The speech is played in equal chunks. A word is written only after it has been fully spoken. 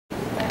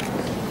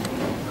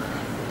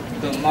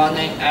Good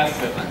morning,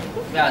 everyone.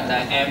 We are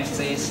the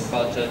MCs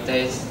for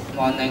today's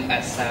morning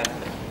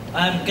assembly.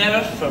 I'm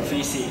Gareth from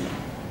 3C.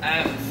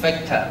 I'm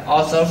Victor,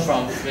 also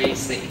from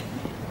 3C.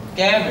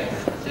 Gareth,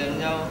 do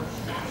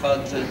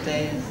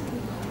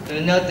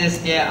you know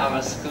this year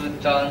our school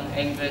joined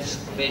English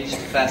Speech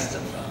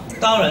Festival?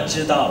 当然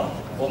知道，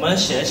我们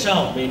学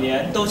校每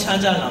年都参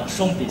加朗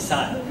诵比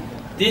赛。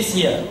This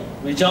year,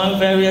 we joined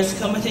various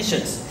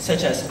competitions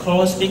such as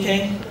choral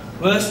speaking,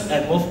 words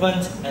and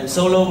movement, and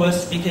solo word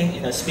speaking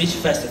in a speech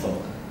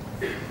festival.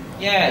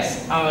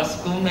 Yes, our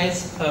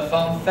schoolmates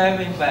performed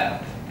very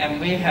well,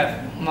 and we have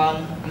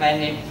won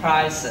many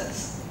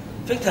prizes.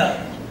 Victor,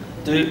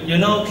 do you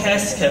know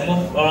cats can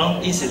move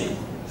around easily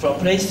from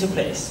place to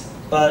place?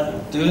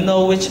 But do you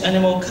know which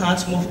animal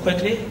can't move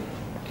quickly?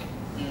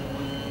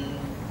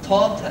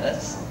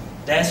 Tortoise?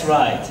 That's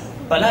right.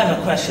 But I have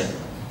a question.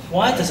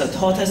 Why does a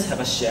tortoise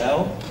have a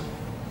shell?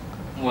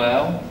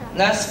 Well,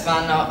 let's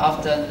find out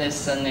after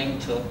listening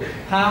to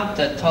How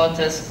the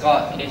Tortoise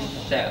Got His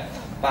Shell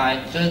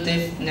by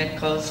Judith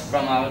Nichols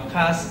from our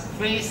class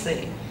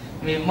 3C.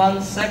 We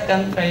won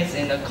second place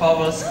in the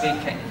choral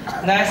speaking.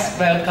 Let's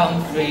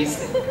welcome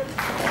 3C.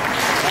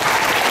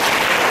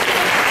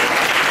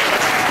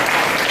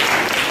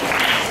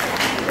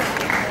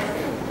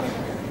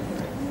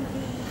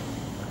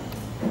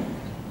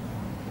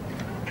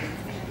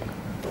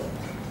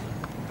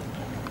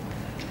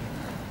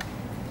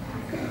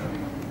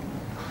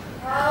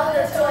 How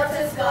the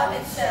Tortoise Got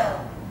Its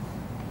Shell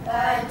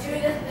by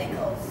Judith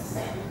Nichols.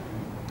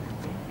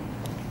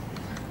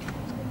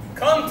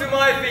 Come to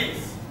my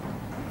feast.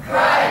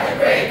 Cried the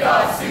great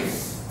god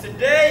Zeus,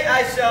 Today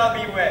I shall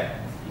be wed.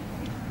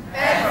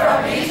 and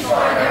from each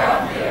corner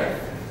of the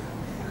earth,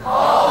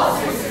 all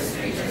Zeus's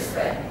creatures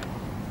fled.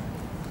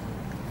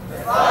 The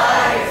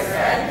fires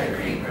and the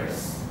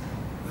creepers,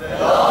 the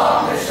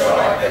long, the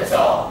short, the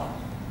tall,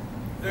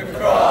 the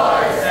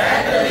crawlers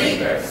and the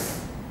leapers,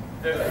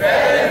 the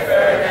feathered,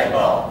 furred, and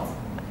bald,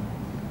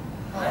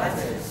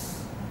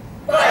 hunters,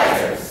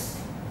 biters,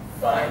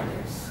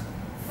 finders,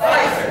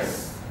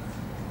 fighters,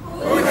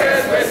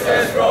 hooters,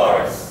 whistles,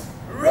 roars,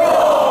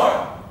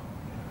 roar!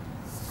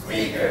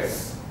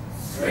 Squeakers,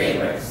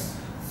 screamers,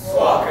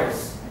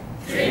 squawkers,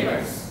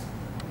 dreamers,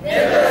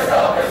 nibblers,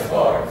 helpers,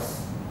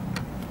 borers,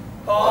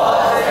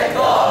 paws and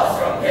claws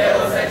from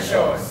hills and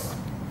shores,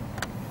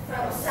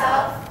 from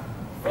south,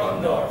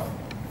 from north,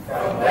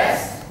 from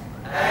west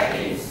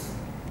and east,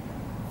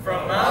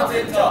 from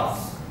mountain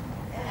tops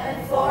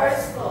and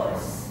forest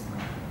floors.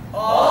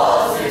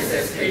 All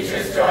Zeus's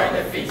creatures join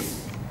the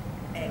feast,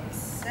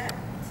 except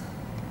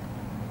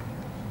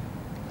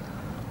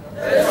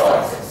the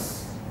tortoise.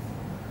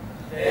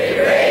 They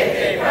rave,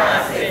 they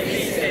prance, they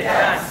feast, they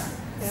dance.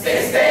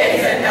 6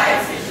 days and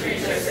nights each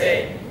creature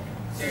stay,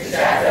 to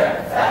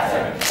chatter,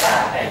 flatter,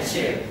 clap, and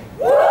cheer.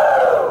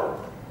 Woo!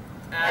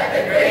 At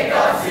the great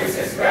god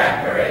Zeus's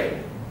grand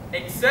parade.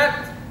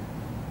 Except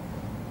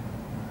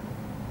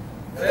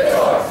The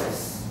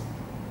tortoise.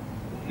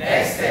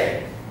 Next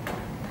day.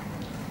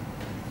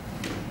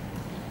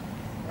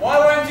 why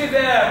weren't you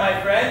there,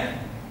 my friend?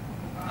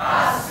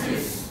 Asked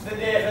Zeus. The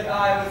day that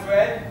I was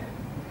wed.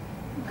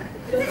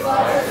 The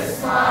tortoise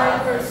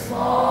smiled her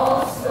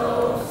small,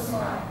 slow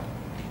smile,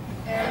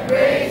 and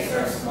raised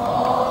her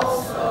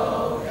small,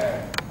 slow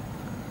head.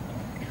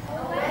 A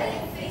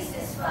wedding feast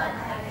is fun,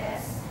 I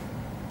guess,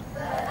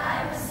 but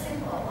I'm a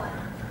simple one.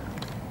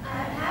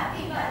 I'm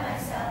happy by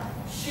myself,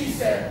 she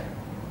said.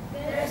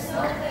 There's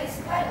no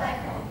place quite like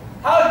home.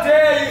 How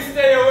dare you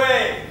stay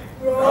away?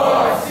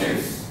 Roared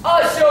Zeus.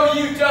 I'll show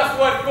you just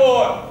what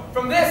for.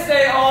 From this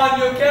day on,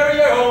 you'll carry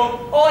your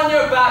home on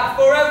your back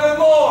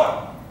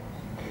forevermore.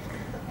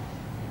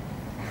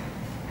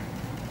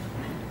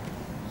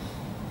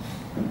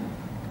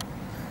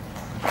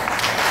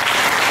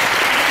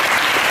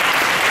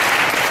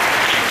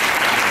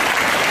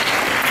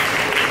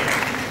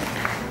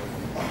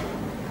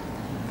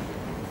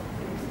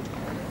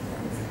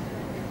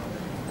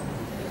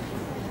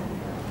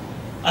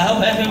 I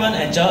hope everyone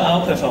enjoyed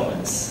our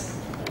performance.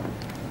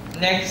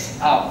 Next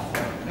up,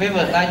 we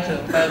would like to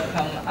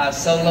welcome our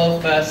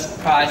solo first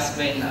prize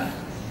winner,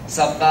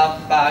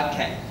 Sabah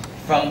Barker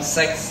from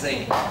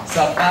 6C.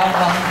 Sabah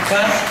won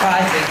first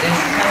prize in this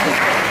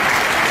category.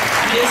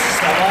 Here's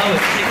Sabah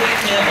with Taking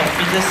Care of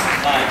Business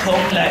by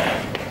Tom Lacker.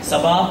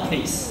 Sabah,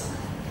 please.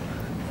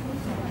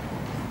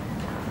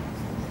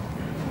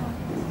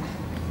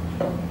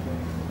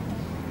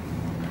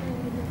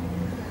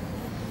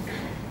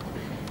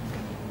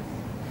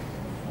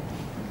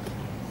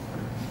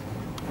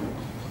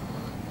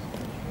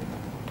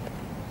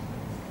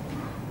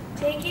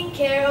 Taking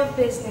Care of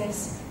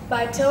Business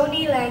by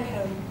Tony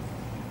Langham.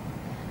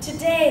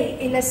 Today,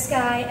 in a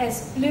sky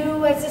as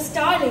blue as a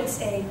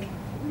starling's egg,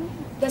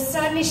 the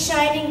sun is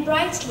shining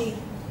brightly,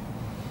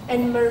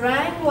 and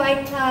meringue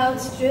white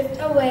clouds drift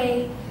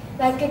away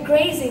like a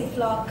grazing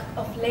flock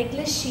of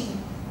legless sheep.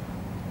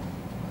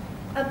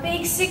 A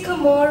big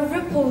sycamore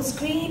ripples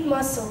green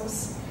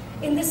mussels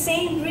in the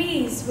same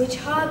breeze which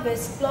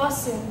harvests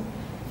blossom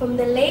from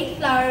the late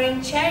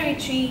flowering cherry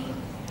tree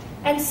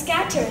and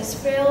scatters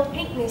frail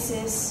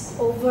pinknesses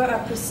over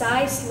a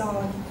precise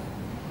lawn.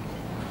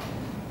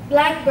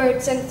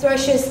 Blackbirds and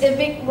thrushes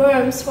evict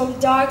worms from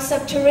dark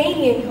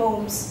subterranean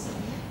homes,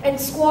 and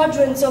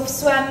squadrons of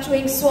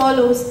swept-winged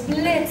swallows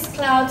blitz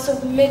clouds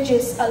of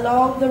midges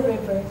along the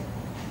river,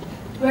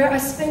 where a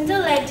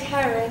spindle-legged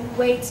heron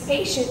waits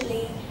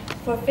patiently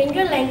for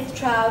finger-length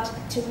trout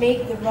to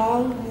make the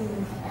wrong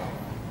move.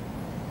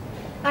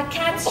 A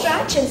cat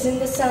stretches in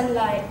the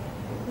sunlight,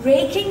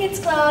 raking its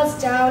claws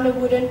down a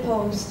wooden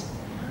post,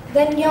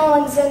 then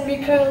yawns and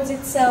recurls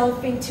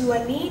itself into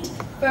a neat,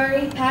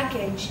 furry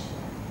package,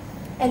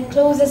 and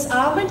closes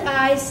almond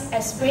eyes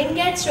as spring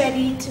gets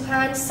ready to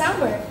hand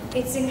summer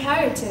its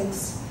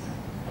inheritance.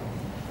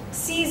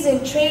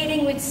 Season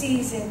trading with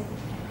season,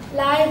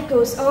 life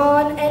goes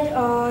on,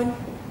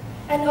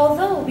 and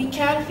although we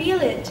can't feel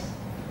it,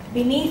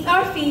 beneath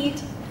our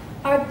feet,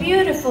 our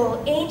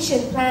beautiful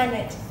ancient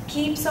planet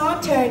keeps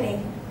on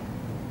turning,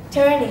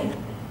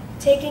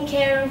 taking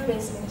care of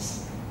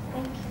business.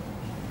 Thank you.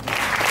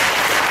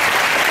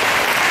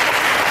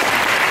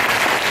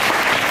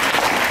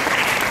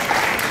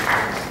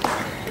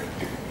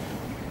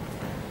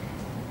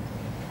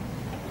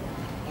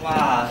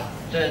 Wow,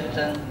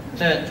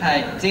 这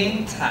太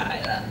精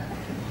彩了。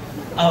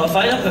 Our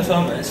final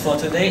performance for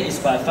today is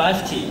by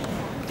 5T.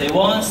 They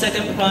won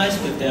second prize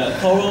with their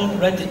choral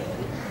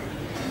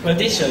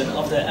rendition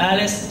of the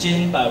Alice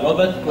Jean by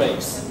Robert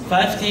Graves.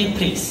 5T,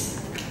 please.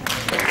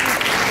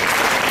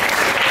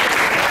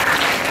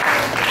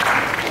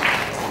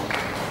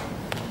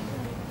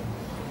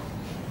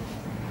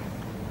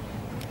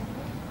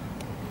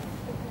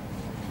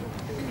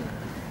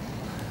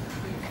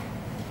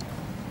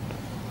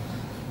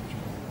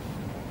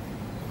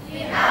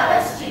 The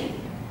Alice Jean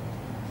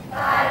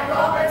by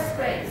Robert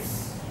Graves.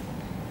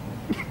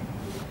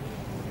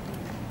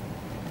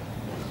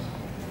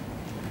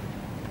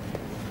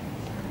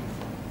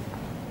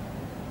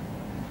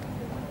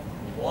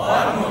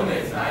 One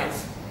moonlit night,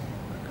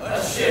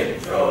 a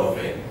ship drove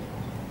in,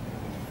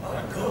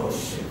 a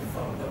ghost ship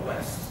from the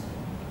west.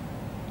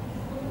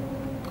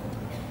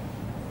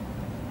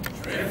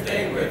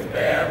 Drifting with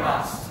bare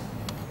mast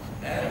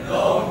and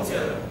lone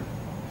tiller,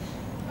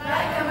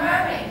 Like a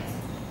mermaid,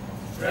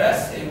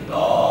 dressed in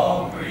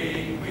long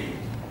green weed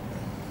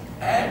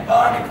and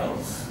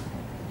barnacles,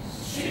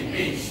 she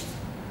beached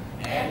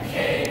and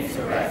came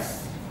to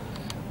rest.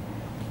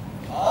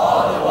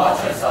 All the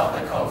watchers of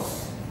the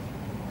coast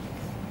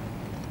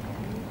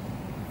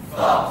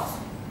flocked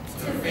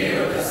to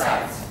view the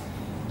sight,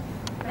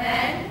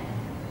 men,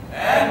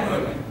 and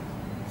women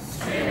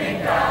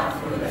streaming down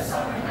through the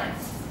summer night.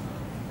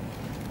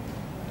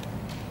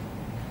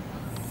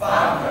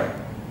 Found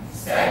her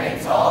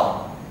standing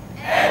tall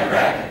and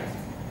ragged,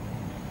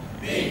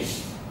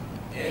 beached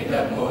in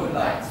the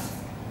moonlight.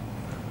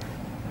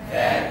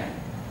 Then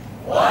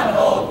one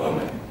old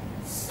woman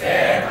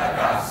stared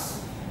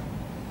aghast.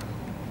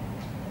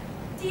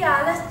 the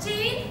Alice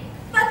Jean,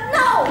 but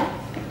no!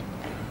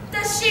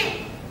 The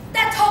ship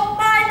that took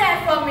my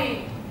land from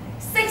me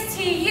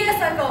 60 years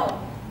ago,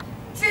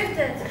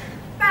 drifted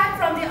back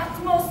from the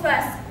utmost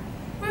west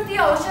with the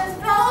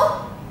ocean's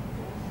flow.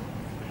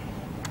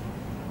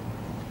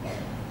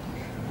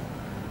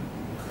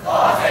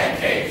 Caught and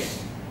caged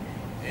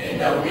in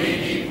the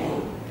weedy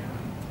pool,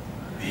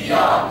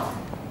 beyond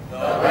the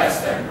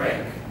western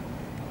brink,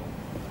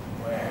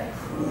 where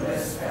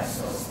crewless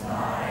vessels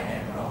lie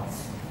and rot,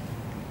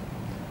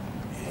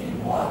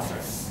 in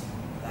waters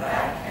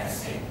black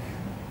as ink,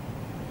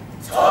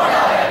 torn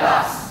out at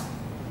last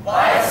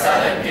by a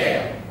sudden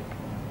gale.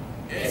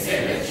 Is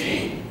it the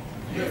Jean,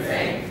 you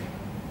think?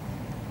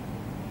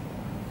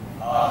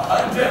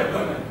 100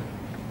 women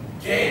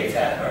gaped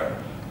at her.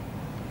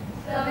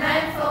 The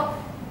menfolk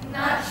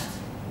nudged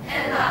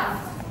and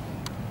laughed,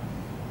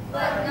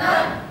 but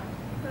none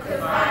could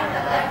find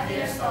a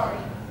likelier story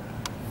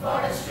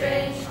for the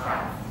strange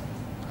craft.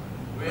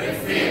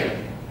 With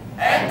fear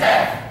and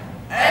death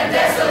and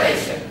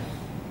desolation,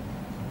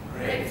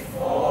 rigged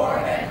fore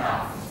and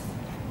aft,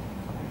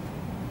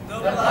 the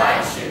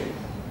blind ship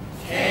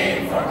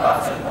came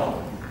forgotten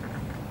home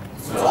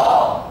to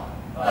all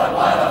but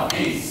one of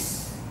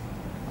these,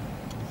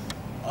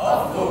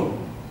 of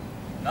whom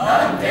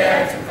none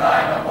dared to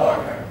climb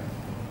aboard her.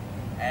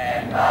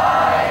 And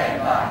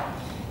by,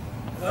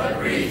 the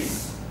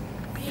breeze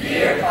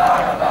veered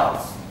hard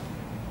about,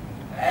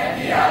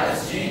 and the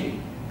Alice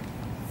Jean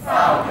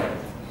foundered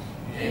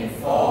in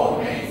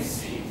foaming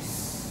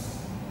seas.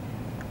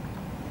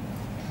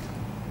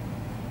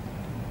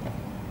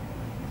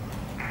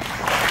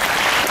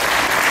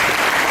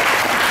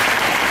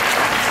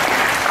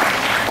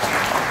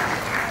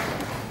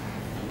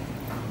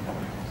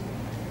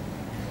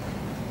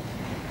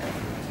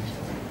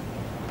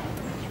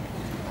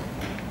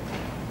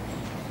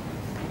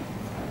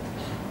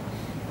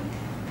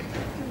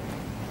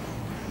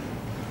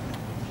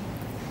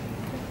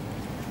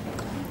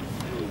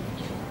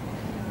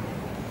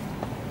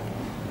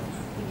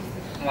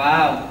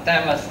 Wow,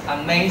 that was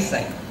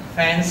amazing.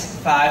 Thanks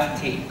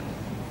 5T.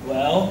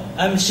 Well,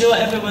 I'm sure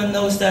everyone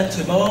knows that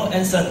tomorrow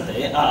and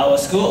Sunday are our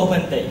school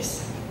open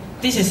days.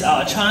 This is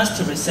our chance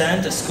to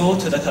present the school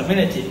to the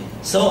community,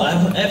 so I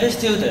hope every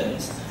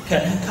student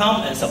can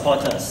come and support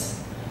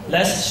us.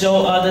 Let's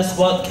show others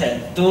what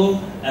can do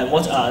and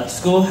what our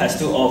school has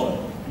to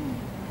offer.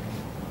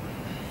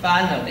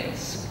 Finally,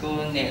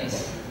 school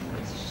news.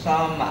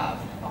 Shama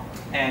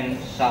and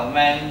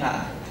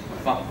Savannah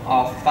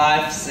of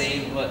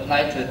 5C would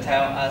like to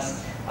tell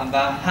us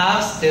about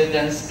how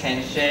students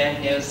can share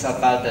news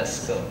about the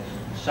school.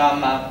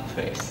 Shama,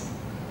 please.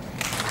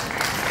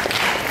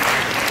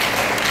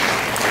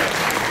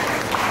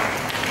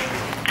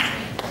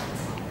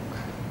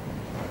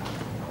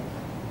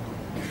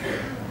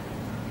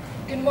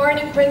 Good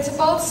morning,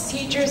 principals,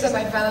 teachers, and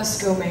my fellow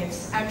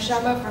schoolmates. I'm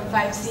Shama from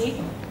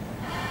 5C.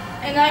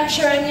 And I'm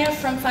Sharanya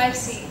from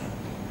 5C.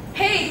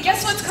 Hey,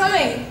 guess what's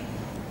coming?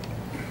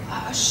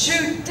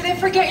 Shoot, did I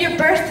forget your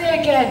birthday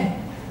again?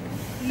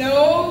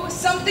 No,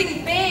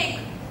 something big.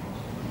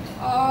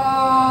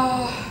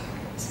 Oh,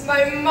 it's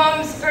my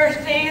mom's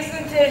birthday,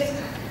 isn't it?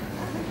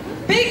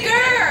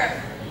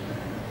 Bigger!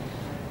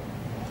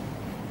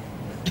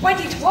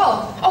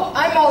 2012. Oh,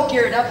 I'm all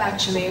geared up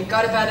actually. I've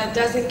got about a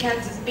dozen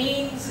cans of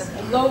beans, a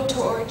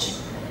blowtorch,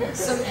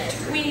 some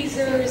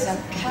tweezers,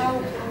 a cow.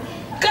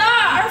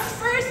 God, our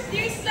first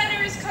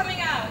newsletter is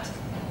coming out.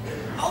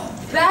 Oh,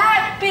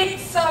 that big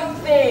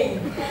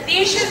something. The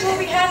issues will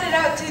be handed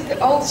out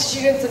to all the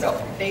students on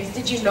open days.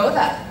 Did you know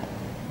that?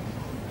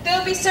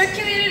 They'll be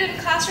circulated in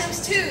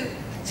classrooms too,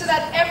 so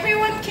that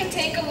everyone can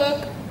take a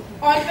look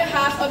on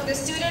behalf of the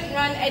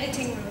student-run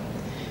editing room.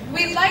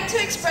 We'd like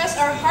to express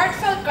our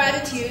heartfelt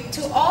gratitude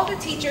to all the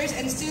teachers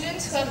and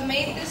students who have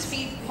made this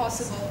feat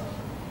possible.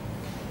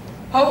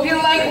 Hope you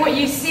like what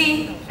you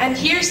see, and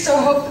here's to a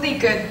hopefully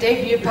good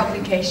debut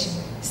publication.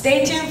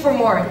 Stay tuned for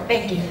more.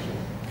 Thank you.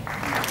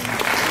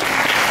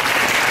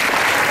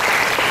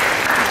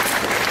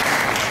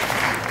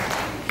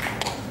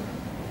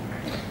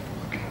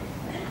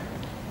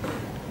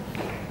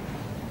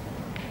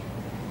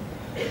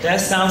 That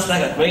sounds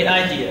like a great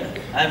idea.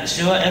 I'm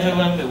sure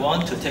everyone will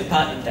want to take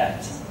part in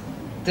that.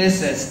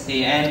 This is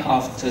the end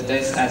of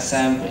today's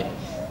assembly.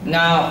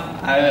 Now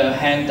I will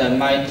hand the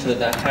mic to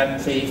the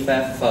head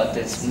prefect for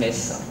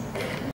dismissal.